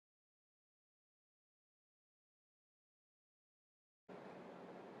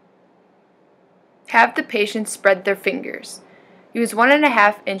Have the patient spread their fingers. Use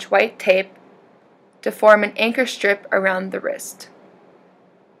 1.5-inch white tape to form an anchor strip around the wrist.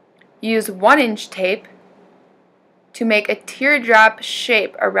 Use 1-inch tape to make a teardrop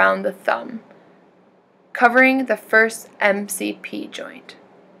shape around the thumb, covering the first MCP joint.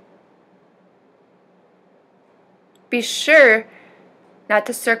 Be sure not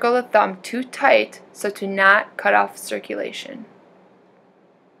to circle the thumb too tight so to not cut off circulation.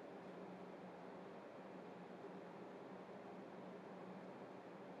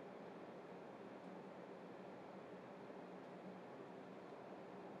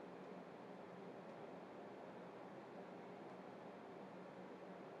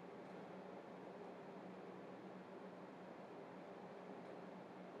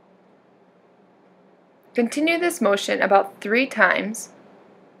 Continue this motion about 3 times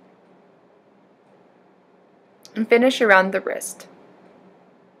and finish around the wrist.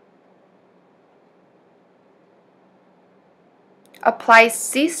 Apply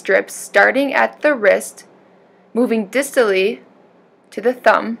C-strips starting at the wrist, moving distally to the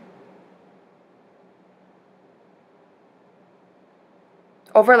thumb,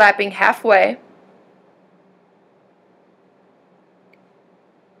 overlapping halfway,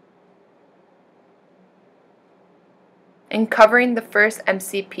 and covering the first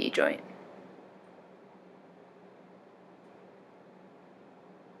MCP joint.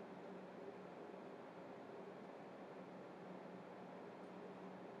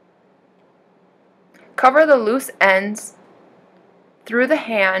 Cover the loose ends through the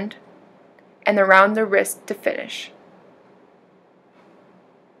hand and around the wrist to finish.